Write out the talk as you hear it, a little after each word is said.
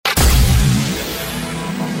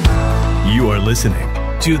You're listening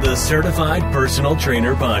to the Certified Personal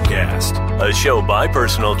Trainer Podcast, a show by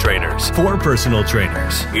personal trainers for personal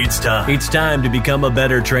trainers. It's time to become a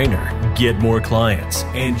better trainer, get more clients,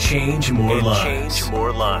 and change more lives.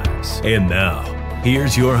 And now,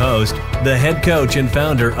 here's your host, the head coach and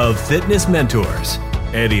founder of Fitness Mentors,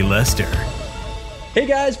 Eddie Lester. Hey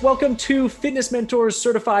guys, welcome to Fitness Mentors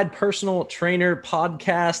Certified Personal Trainer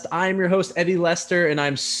Podcast. I'm your host, Eddie Lester, and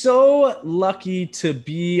I'm so lucky to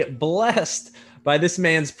be blessed by this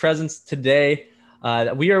man's presence today.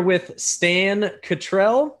 We are with Stan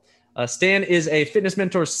Cottrell. Stan is a Fitness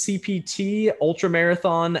Mentors CPT,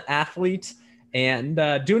 ultramarathon athlete, and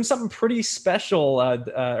doing something pretty special,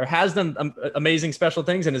 or has done amazing special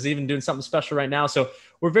things, and is even doing something special right now. So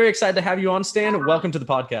we're very excited to have you on, Stan. Welcome to the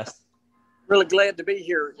podcast. Really glad to be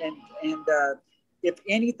here, and if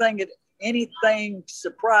anything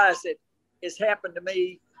surprise that has happened to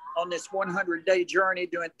me on this 100-day journey,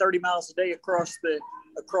 doing 30 miles a day across the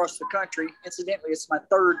country. Incidentally, it's my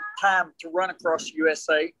third time to run across the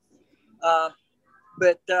USA,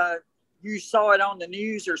 but you saw it on the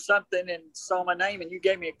news or something and saw my name, and you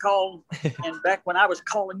gave me a call. And back when I was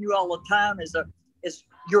calling you all the time as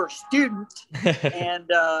your student,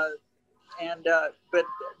 but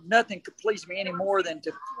nothing could please me any more than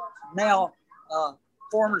to now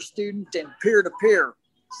former student and peer-to-peer.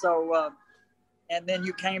 So, and then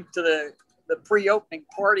you came to the pre-opening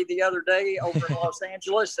party the other day over in Los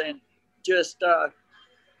Angeles, and just,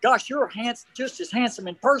 gosh, you're just as handsome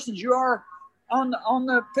in person as you are on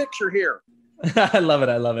the picture here. I love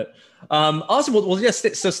it. Awesome. Well,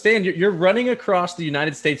 yes. So Stan, you're running across the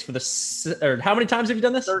United States or how many times have you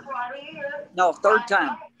done this? Third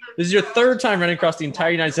time. This is your third time running across the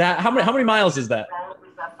entire United States. How many miles is that?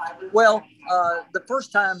 Well, the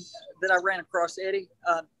first time that I ran across, Eddie,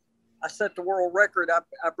 I set the world record.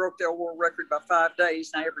 I broke the world record by 5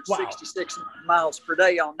 days, and I averaged 66 miles per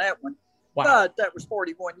day on that one. Wow. But that was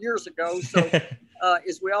 41 years ago. So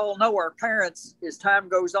as we all know, our parents, as time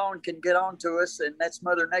goes on, can get on to us, and that's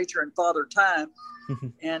Mother Nature and Father Time.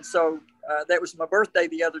 And so that was my birthday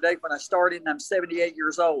the other day when I started, and I'm 78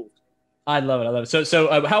 years old. I love it.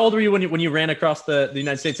 So how old were you when you ran across the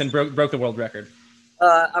United States and broke the world record?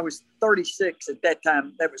 I was 36 at that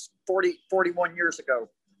time. That was 41 years ago.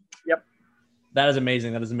 Yep. That is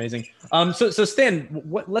amazing. So Stan,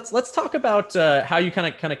 let's talk about how you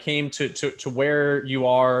kind of came to where you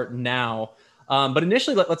are now. But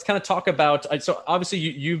initially, let's kind of talk about. So obviously,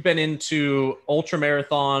 you've been into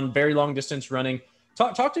ultramarathon, very long distance running.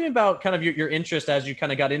 Talk to me about kind of your interest as you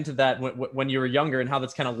kind of got into that when you were younger, and how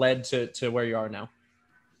that's kind of led to where you are now.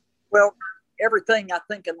 Well, everything I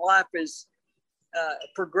think in life is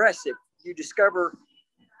progressive. You discover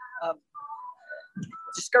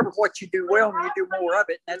what you do well, and you do more of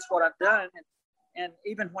it. And that's what I've done. And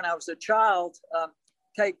even when I was a child,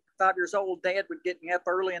 5 years old, Dad would get me up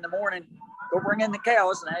early in the morning, go bring in the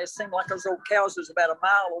cows. And it seemed like those old cows was about a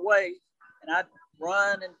mile away. And I'd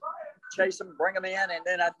run and chase them, bring them in. And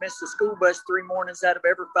then I'd miss the school bus 3 mornings out of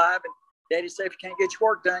every 5. And Daddy said, if you can't get your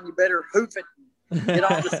work done, you better hoof it and get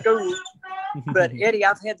on to school. But Eddie,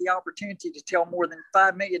 I've had the opportunity to tell more than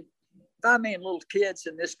 5 million little kids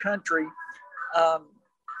in this country.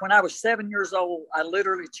 When I was 7 years old, I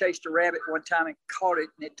literally chased a rabbit one time and caught it,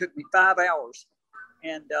 and it took me 5 hours.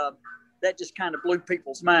 And that just kind of blew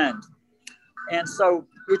people's minds. And so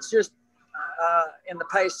it's just, in the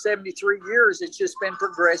past 73 years, it's just been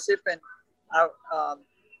progressive. And I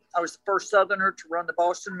was the first Southerner to run the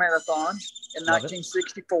Boston Marathon in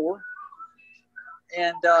 1964.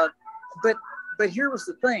 And, but here was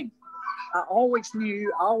the thing. I always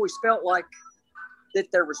felt like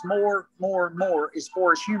that there was more as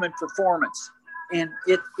far as human performance. And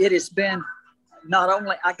it has been not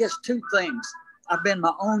only, I guess, 2 things. I've been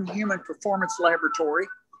my own human performance laboratory.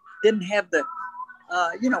 Didn't have the,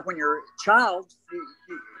 when you're a child,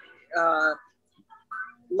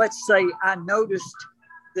 let's say I noticed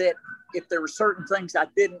that if there were certain things I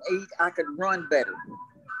didn't eat, I could run better.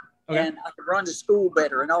 Okay. And I could run to school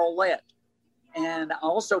better and all that. And I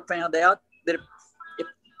also found out that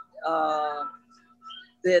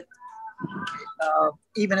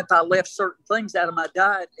even if I left certain things out of my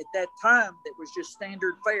diet at that time that was just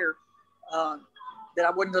standard fare, that I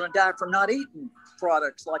wasn't going to die from not eating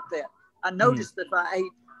products like that. I noticed that if I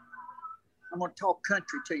ate, I'm going to talk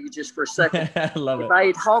country to you just for a second. I love it. If I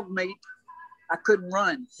ate hog meat, I couldn't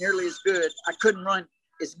run nearly as good. I couldn't run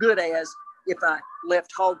as good as if I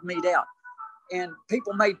left hog meat out. And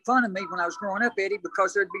people made fun of me when I was growing up, Eddie,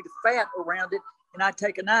 because there'd be the fat around it, and I'd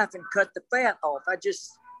take a knife and cut the fat off. I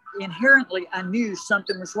just inherently, I knew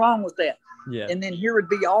something was wrong with that. Yeah. And then here would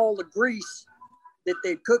be all the grease that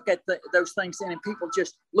they'd cook those things in, and people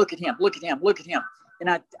just look at him. And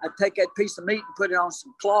I'd take that piece of meat and put it on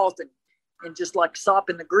some cloth and just like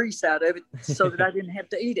sopping the grease out of it so that I didn't have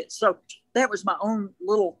to eat it. So that was my own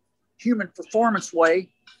little human performance way.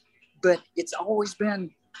 But it's always been,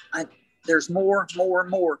 there's more.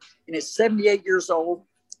 And it's 78 years old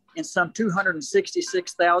and some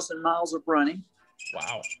 266,000 miles of running.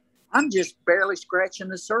 Wow. I'm just barely scratching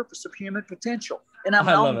the surface of human potential. And I'm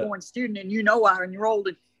an ongoing student. And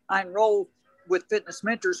I enrolled with Fitness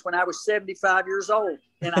Mentors when I was 75 years old.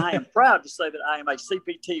 And I am proud to say that I am a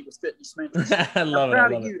CPT with Fitness Mentors. I'm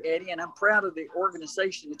proud of you, Eddie, and I'm proud of the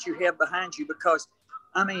organization that you have behind you, because,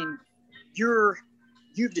 I mean,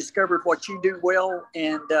 you've discovered what you do well,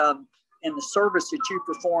 and the service that you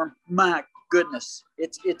perform, my goodness,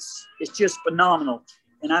 it's just phenomenal.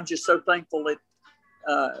 And I'm just so thankful that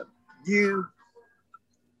you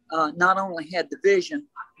not only had the vision,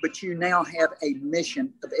 but you now have a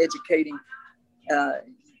mission of educating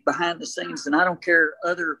behind the scenes. And I don't care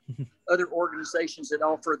other organizations that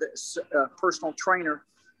offer this personal trainer,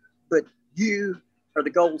 but you are the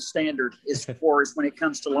gold standard as far as when it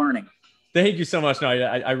comes to learning. Thank you so much. No,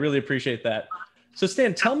 I really appreciate that. So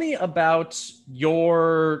Stan, tell me about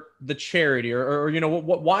the charity or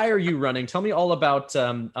why are you running? Tell me all about,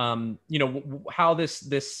 how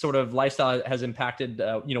this sort of lifestyle has impacted,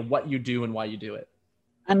 what you do and why you do it.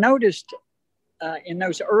 I noticed in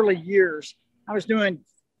those early years, I was doing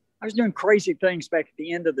crazy things back at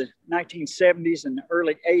the end of the 1970s and the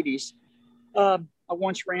early 80s. I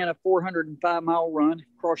once ran a 405-mile run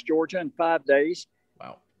across Georgia in 5 days.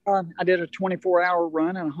 Wow. I did a 24-hour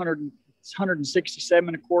run and 167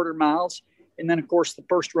 and a quarter miles. And then, of course, the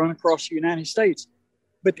first run across the United States.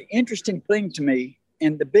 But the interesting thing to me,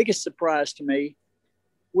 and the biggest surprise to me,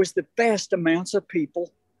 was the vast amounts of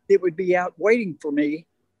people that would be out waiting for me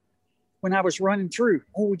when I was running through.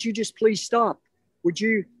 Oh, would you just please stop? Would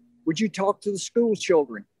you talk to the school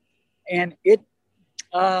children? And it,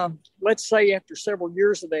 let's say after several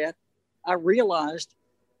years of that, I realized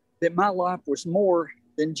that my life was more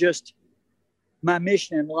than just, my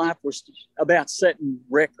mission in life was about setting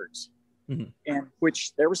records. Mm-hmm. And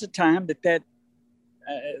which there was a time that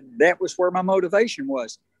was where my motivation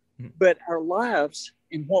was. Mm-hmm. But our lives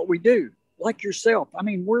and what we do, like yourself, I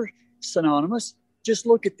mean, we're synonymous. Just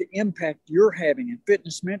look at the impact you're having and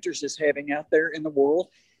Fitness Mentors is having out there in the world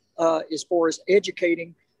as far as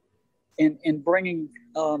educating and bringing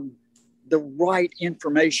the right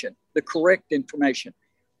information, the correct information.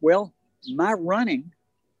 Well, my running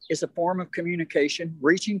is a form of communication,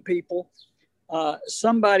 reaching people.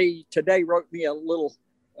 Somebody today wrote me a little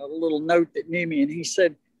note that knew me, and he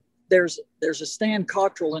said, "There's a Stan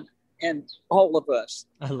Cottrell and all of us."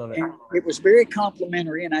 I love it. And it was very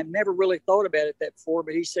complimentary, and I never really thought about it that before.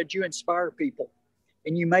 But he said, "You inspire people,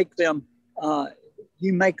 and you make them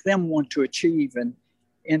want to achieve."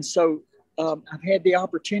 And so I've had the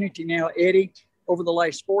opportunity now, Eddie. Over the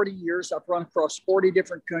last 40 years, I've run across 40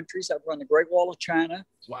 different countries. I've run the Great Wall of China.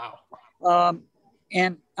 Wow.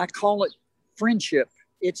 And I call it friendship.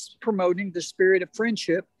 It's promoting the spirit of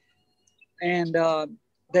friendship. And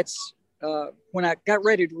that's when I got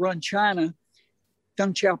ready to run China,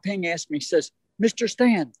 Deng Xiaoping asked me, says, "Mr.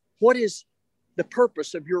 Stan, what is the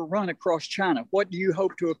purpose of your run across China? What do you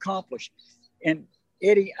hope to accomplish?" And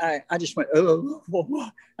Eddie, I just went,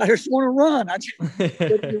 I just want to run.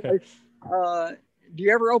 Do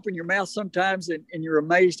you ever open your mouth sometimes and you're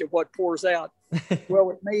amazed at what pours out? Well,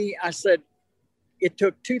 with me, I said, it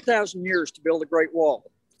took 2,000 years to build a Great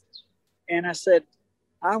Wall. And I said,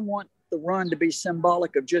 I want the run to be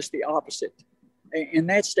symbolic of just the opposite. And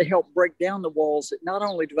that's to help break down the walls that not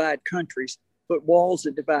only divide countries, but walls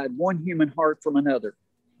that divide one human heart from another.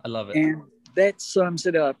 I love it. And that sums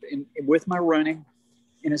it up with my running.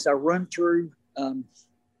 And as I run through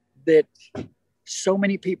that, so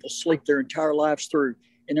many people sleep their entire lives through,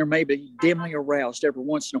 and they're maybe dimly aroused every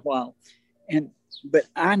once in a while. But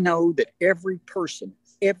I know that every person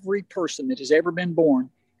that has ever been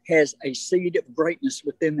born has a seed of greatness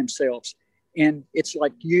within themselves. And it's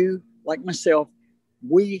like you, like myself,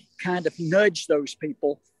 we kind of nudge those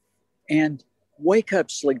people and wake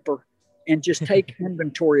up, sleeper, and just take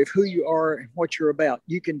inventory of who you are and what you're about.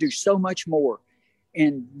 You can do so much more.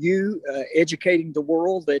 And you educating the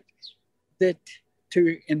world and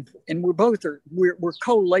we're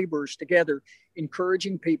co-laborers together,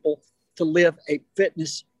 encouraging people to live a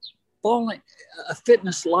fitness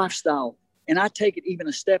lifestyle. And I take it even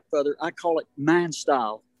a step further. I call it mind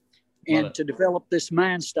style. And to develop this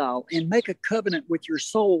mind style and make a covenant with your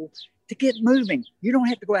soul to get moving. You don't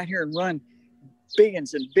have to go out here and run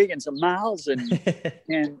billions and billions of miles.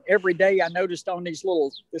 And every day I noticed on this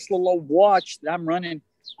little old watch that I'm running,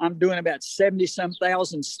 I'm doing about 70-some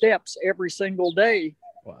thousand steps every single day.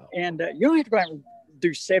 Wow. And you don't have to go out and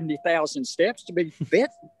do 70,000 steps to be fit.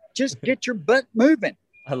 Just get your butt moving.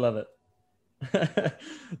 I love it.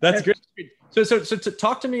 That's great. So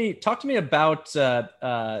talk to me about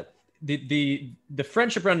the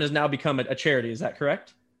Friendship Run has now become a charity. Is that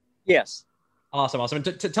correct? Yes. Awesome.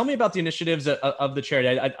 And tell me about the initiatives of the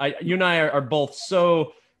charity. You and I are both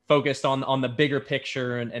so focused on the bigger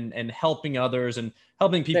picture and helping others and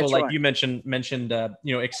helping people. That's like right. You mentioned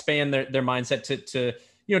expand their mindset to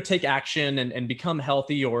take action and become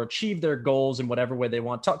healthy or achieve their goals in whatever way they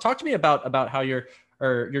want. Talk to me about how your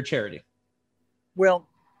charity. Well,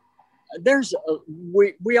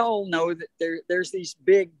 we all know that there's these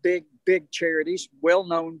big charities,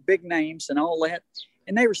 well-known, big names and all that,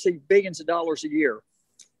 and they receive billions of dollars a year.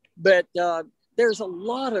 But there's a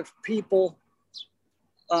lot of people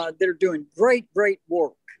that are doing great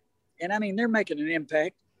work. And I mean, they're making an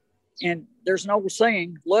impact. And there's an old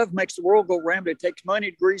saying, love makes the world go round, but it takes money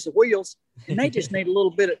to grease the wheels. And they just need a little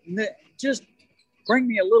bit of, just bring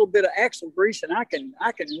me a little bit of axle grease and I can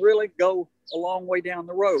really go a long way down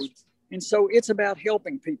the road. And so it's about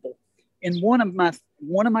helping people. And one of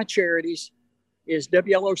my charities is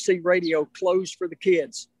WLOC Radio Clothes for the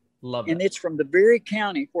Kids. Love it. And it's from the very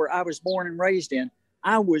county where I was born and raised in.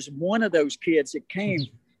 I was one of those kids that came.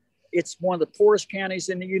 It's one of the poorest counties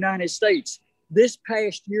in the United States. This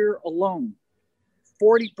past year alone,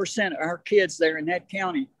 40% of our kids there in that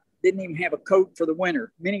county didn't even have a coat for the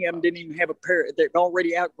winter. Many of them didn't even have a pair. They've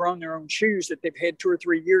already outgrown their own shoes that they've had 2 or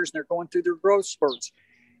 3 years, and they're going through their growth spurts.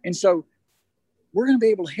 And so we're going to be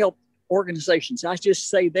able to help organizations. I just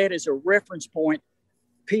say that as a reference point,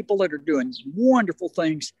 people that are doing wonderful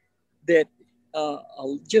things that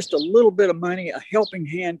just a little bit of money, a helping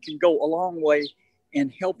hand can go a long way in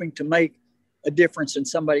helping to make a difference in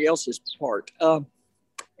somebody else's part.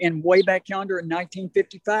 And way back yonder in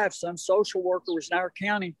 1955, some social worker was in our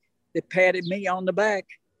county that patted me on the back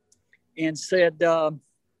and said,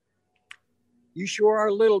 you sure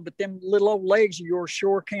are little, but them little old legs of yours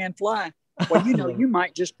sure can fly. Well, you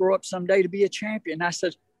might just grow up someday to be a champion. I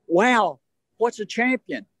said, wow, what's a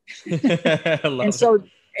champion? And so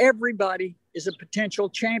everybody is a potential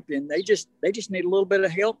champion. They just need a little bit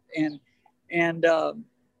of help, and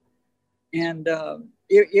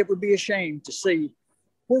it would be a shame to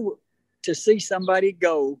see somebody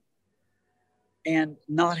go and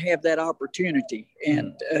not have that opportunity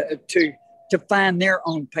and to find their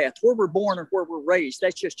own path. Where we're born or where we're raised,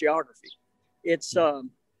 that's just geography. It's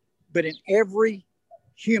but in every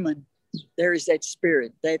human there is that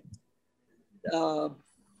spirit that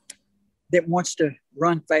wants to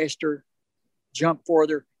run faster, jump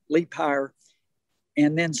farther, leap higher.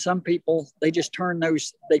 And then some people, they just turn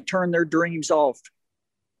their dreams off.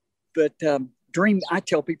 But I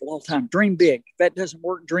tell people all the time, dream big. If that doesn't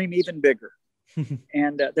work, dream even bigger.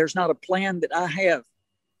 And there's not a plan that I have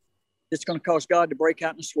that's going to cause God to break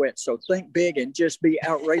out in a sweat. So think big and just be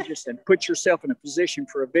outrageous and put yourself in a position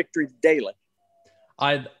for a victory daily.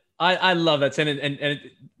 I love that. And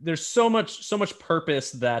there's so much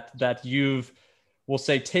purpose that you've, we'll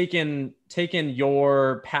say, taken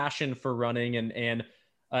your passion for running and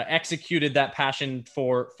executed that passion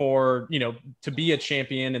for to be a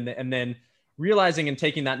champion, and then realizing and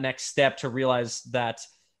taking that next step to realize that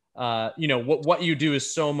what you do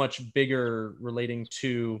is so much bigger, relating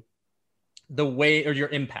to the way or your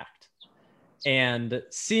impact, and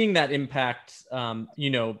seeing that impact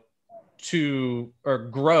to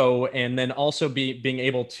grow, and then also being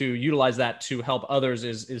able to utilize that to help others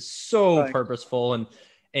is so right. Purposeful. And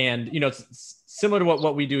it's similar to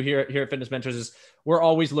what we do here at Fitness Mentors. Is we're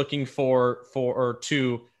always looking for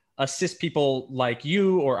to assist people like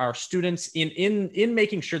you or our students in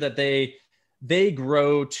making sure that they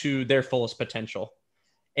grow to their fullest potential.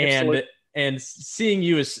 Absolutely. And seeing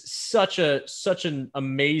you is such an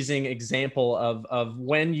amazing example of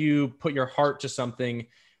when you put your heart to something,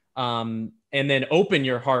 and then open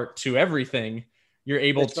your heart to everything, you're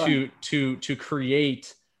able to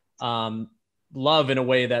create love in a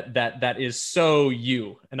way that is so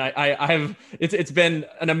you. And it's been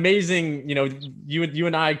an amazing, you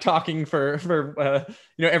and I talking for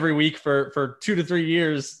every week for 2 to 3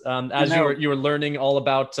 years, as you were learning all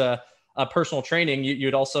about personal training.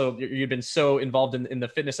 You'd been so involved in the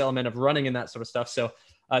fitness element of running and that sort of stuff. So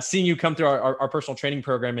seeing you come through our personal training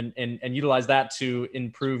program and utilize that to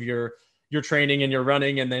improve your training and your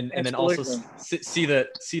running, and then also see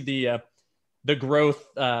the growth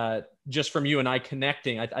just from you and I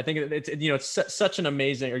connecting. I think it's such an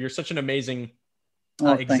amazing, or you're such an amazing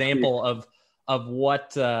example of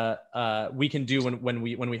what we can do when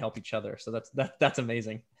we help each other. So that's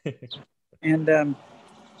amazing. And the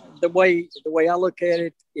way I look at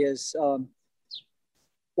it is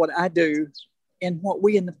what I do and what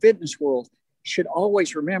we in the fitness world should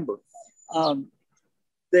always remember,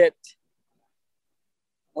 that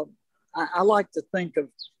I like to think of,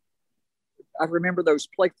 I remember those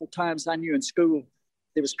playful times I knew in school.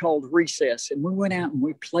 It was called recess, and we went out and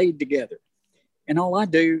we played together. And all I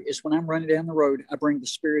do is when I'm running down the road, I bring the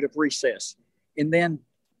spirit of recess. And then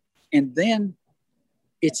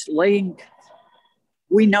it's laying,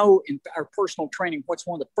 we know in our personal training, what's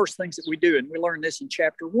one of the first things that we do. And we learned this in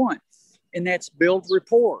chapter 1, and that's build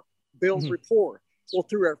rapport, rapport. Well,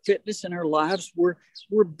 through our fitness and our lives, we're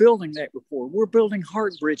building that rapport. We're building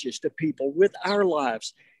heart bridges to people with our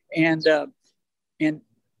lives, and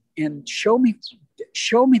show me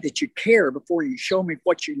that you care before you show me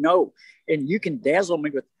what you know. And you can dazzle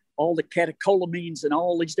me with all the catecholamines and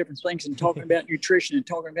all these different things, and talking about nutrition and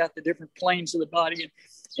talking about the different planes of the body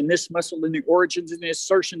and this muscle and the origins and the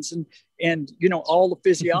assertions and you know, all the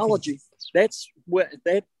physiology. That's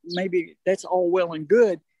all well and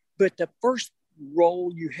good, but the first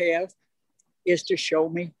role you have is to show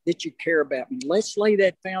me that you care about me. Let's lay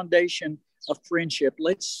that foundation of friendship.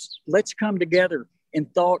 Let's come together in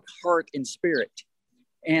thought, heart, and spirit.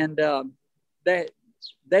 And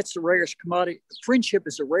that's the rarest commodity. Friendship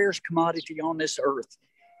is the rarest commodity on this earth.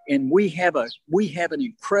 And we have an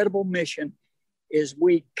incredible mission as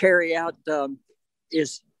we carry out,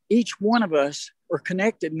 is each one of us are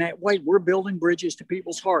connected in that way. We're building bridges to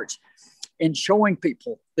people's hearts and showing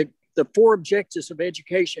people the 4 objectives of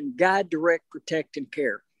education: guide, direct, protect, and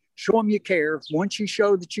care. Show them you care. Once you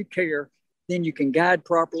show that you care, then you can guide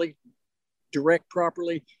properly, direct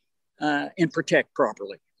properly, and protect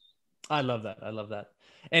properly. I love that.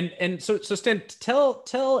 And so Stan,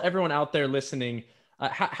 tell everyone out there listening,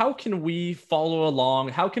 how can we follow along?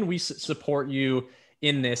 How can we support you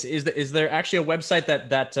in this? Is there actually a website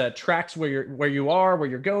that tracks where you are, where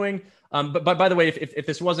you're going? But by the way, if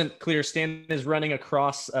this wasn't clear, Stan is running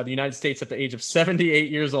across the United States at the age of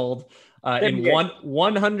 78 years old in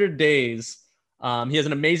 100 days. He has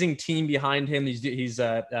an amazing team behind him. He's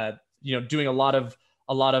doing a lot of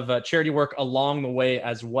charity work along the way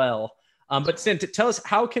as well. But Stan, tell us,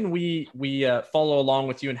 how can we follow along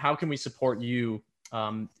with you, and how can we support you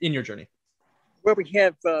in your journey? Well, we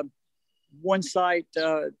have one site,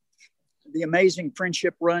 the Amazing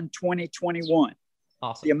Friendship Run 2021.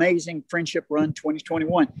 Awesome. The Amazing Friendship Run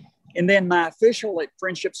 2021. And then my official at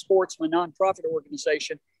Friendship Sports, my nonprofit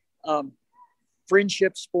organization,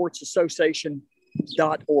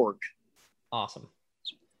 friendshipsportsassociation.org. Awesome.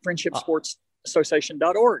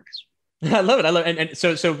 friendshipsportsassociation.org. I love it. And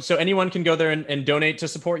so anyone can go there and donate to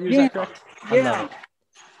support you. Is that correct? Yeah.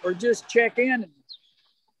 Or just check in and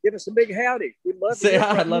give us a big howdy. We'd love to.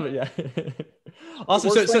 I love it. Yeah. Awesome.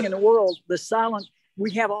 The worst thing in the world, the silent,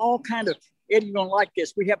 we have all kind of, Eddie, you're going to like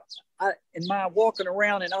this. We have, in my walking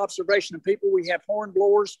around and observation of people, we have horn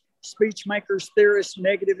blowers, speech makers, theorists,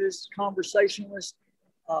 negativists, conversationalists,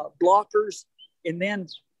 blockers.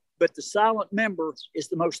 But the silent member is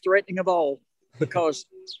the most threatening of all, because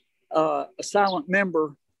a silent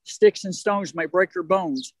member, sticks and stones may break your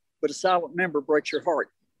bones, but a silent member breaks your heart.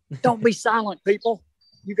 Don't be silent, people.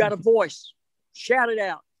 You got a voice. Shout it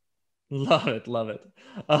out. Love it.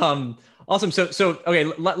 Awesome. So okay,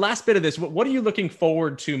 last bit of this. What are you looking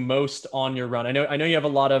forward to most on your run? I know you have a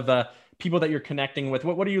lot of people that you're connecting with.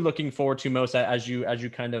 What are you looking forward to most as you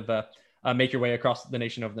kind of make your way across the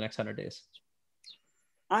nation over the next 100 days?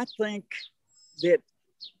 I think that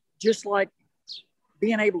just like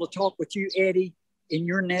being able to talk with you, Eddie, in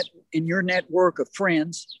your network of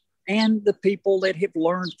friends, and the people that have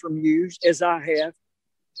learned from you as I have,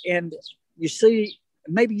 and you see,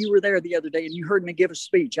 maybe you were there the other day and you heard me give a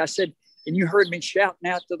speech. I said, and you heard me shouting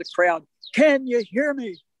out to the crowd, "Can you hear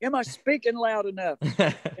me? Am I speaking loud enough?"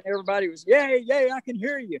 And everybody was, "Yay, I can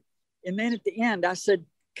hear you." And then at the end, I said,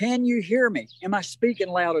 "Can you hear me? Am I speaking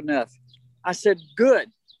loud enough?" I said, "Good.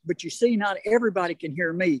 But you see, not everybody can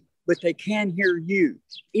hear me, but they can hear you."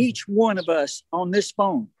 Each one of us on this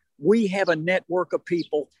phone, we have a network of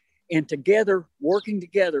people, and together, working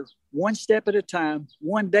together, one step at a time,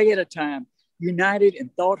 one day at a time, united in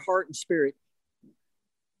thought, heart, and spirit,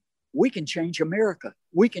 we can change America.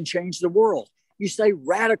 We can change the world. You say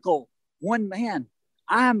radical, one man.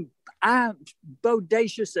 I'm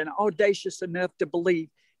bodacious and audacious enough to believe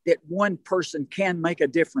that one person can make a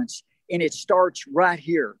difference, and it starts right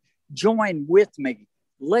here. Join with me.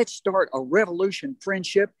 Let's start a revolution,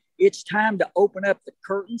 friendship. It's time to open up the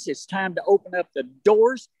curtains. It's time to open up the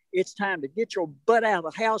doors. It's time to get your butt out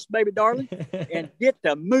of the house, baby darling, and get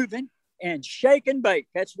to moving and shake and bake.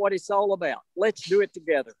 That's what it's all about. Let's do it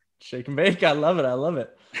together. Shake and bake. I love it. I love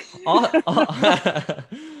it.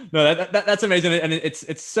 No, that's amazing. And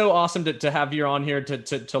it's so awesome to have you on here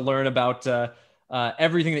to learn about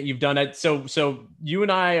everything that you've done. So you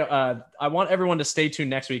and I want everyone to stay tuned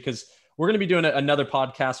next week, because we're going to be doing another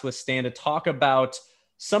podcast with Stan to talk about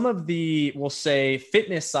some of the, we'll say,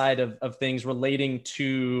 fitness side of things relating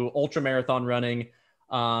to ultramarathon running,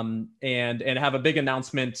 and have a big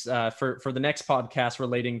announcement for the next podcast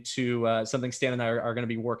relating to something Stan and I are going to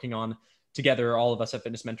be working on together, all of us at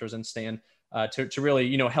Fitness Mentors and Stan, to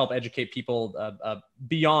really, help educate people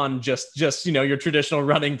beyond just your traditional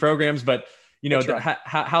running programs, but right.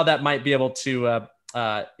 How that might be able to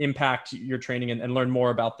impact your training and learn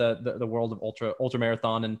more about the world of ultra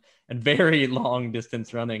marathon and very long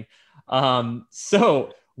distance running.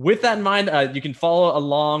 So with that in mind, you can follow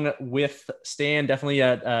along with Stan. Definitely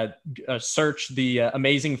search the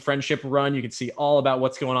Amazing Friendship Run. You can see all about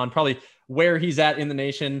what's going on, probably where he's at in the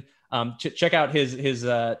nation. Check out his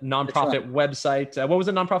nonprofit website. What was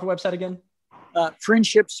the nonprofit website again?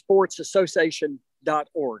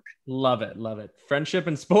 friendshipsportsassociation.org. Love it. Friendship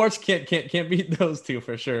and sports can't beat those two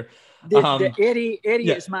for sure. Eddie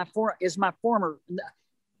yeah. is my former.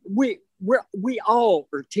 We all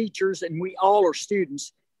are teachers and we all are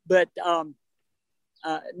students. But now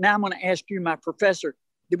I'm going to ask you, my professor,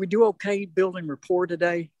 did we do okay building rapport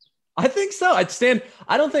today? I think so. Stan,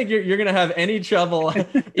 I don't think you're going to have any trouble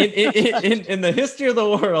in the history of the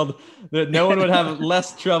world. That no one would have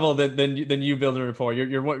less trouble than you building rapport.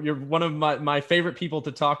 You're one of my favorite people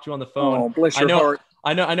to talk to on the phone. Oh, bless your heart.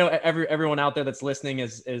 I know everyone out there that's listening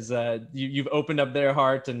is you've opened up their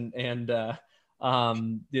heart and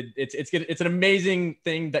it's an amazing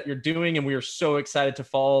thing that you're doing, and we are so excited to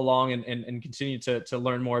follow along and continue to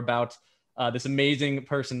learn more about this amazing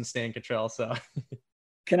person, Stan Cottrell. So.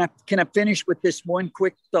 Can I finish with this one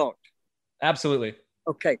quick thought? Absolutely.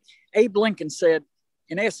 Okay. Abe Lincoln said,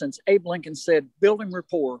 building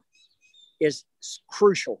rapport is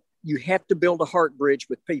crucial. You have to build a heart bridge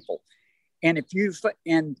with people. And if you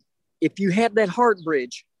have that heart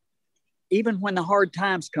bridge, even when the hard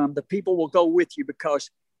times come, the people will go with you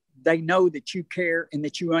because they know that you care and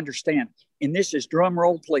that you understand. And this is drum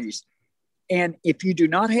roll, please. And if you do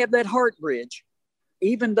not have that heart bridge,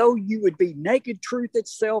 even though you would be naked truth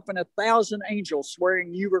itself and 1,000 angels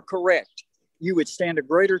swearing you were correct, you would stand a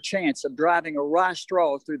greater chance of driving a rye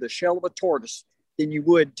straw through the shell of a tortoise than you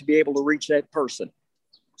would to be able to reach that person.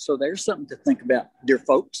 So there's something to think about, dear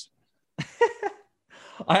folks.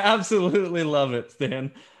 I absolutely love it,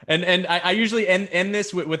 Stan. And I usually end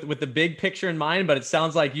this with the big picture in mind, but it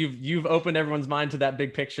sounds like you've opened everyone's mind to that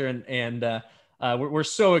big picture. And we're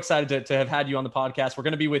so excited to have had you on the podcast. We're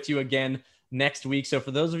going to be with you again next week. So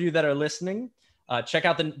for those of you that are listening, check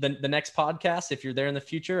out the next podcast if you're there in the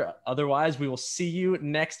future. Otherwise, we will see you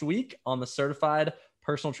next week on the Certified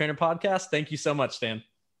Personal Trainer Podcast. Thank you so much, Stan.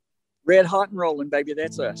 Red hot and rolling, baby.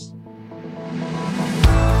 That's us.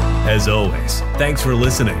 As always, thanks for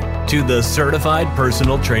listening to the Certified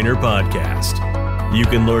Personal Trainer Podcast. You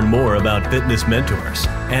can learn more about Fitness Mentors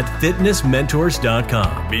at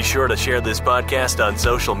fitnessmentors.com. Be sure to share this podcast on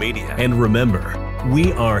social media. And remember,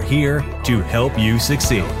 we are here to help you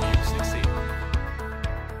succeed.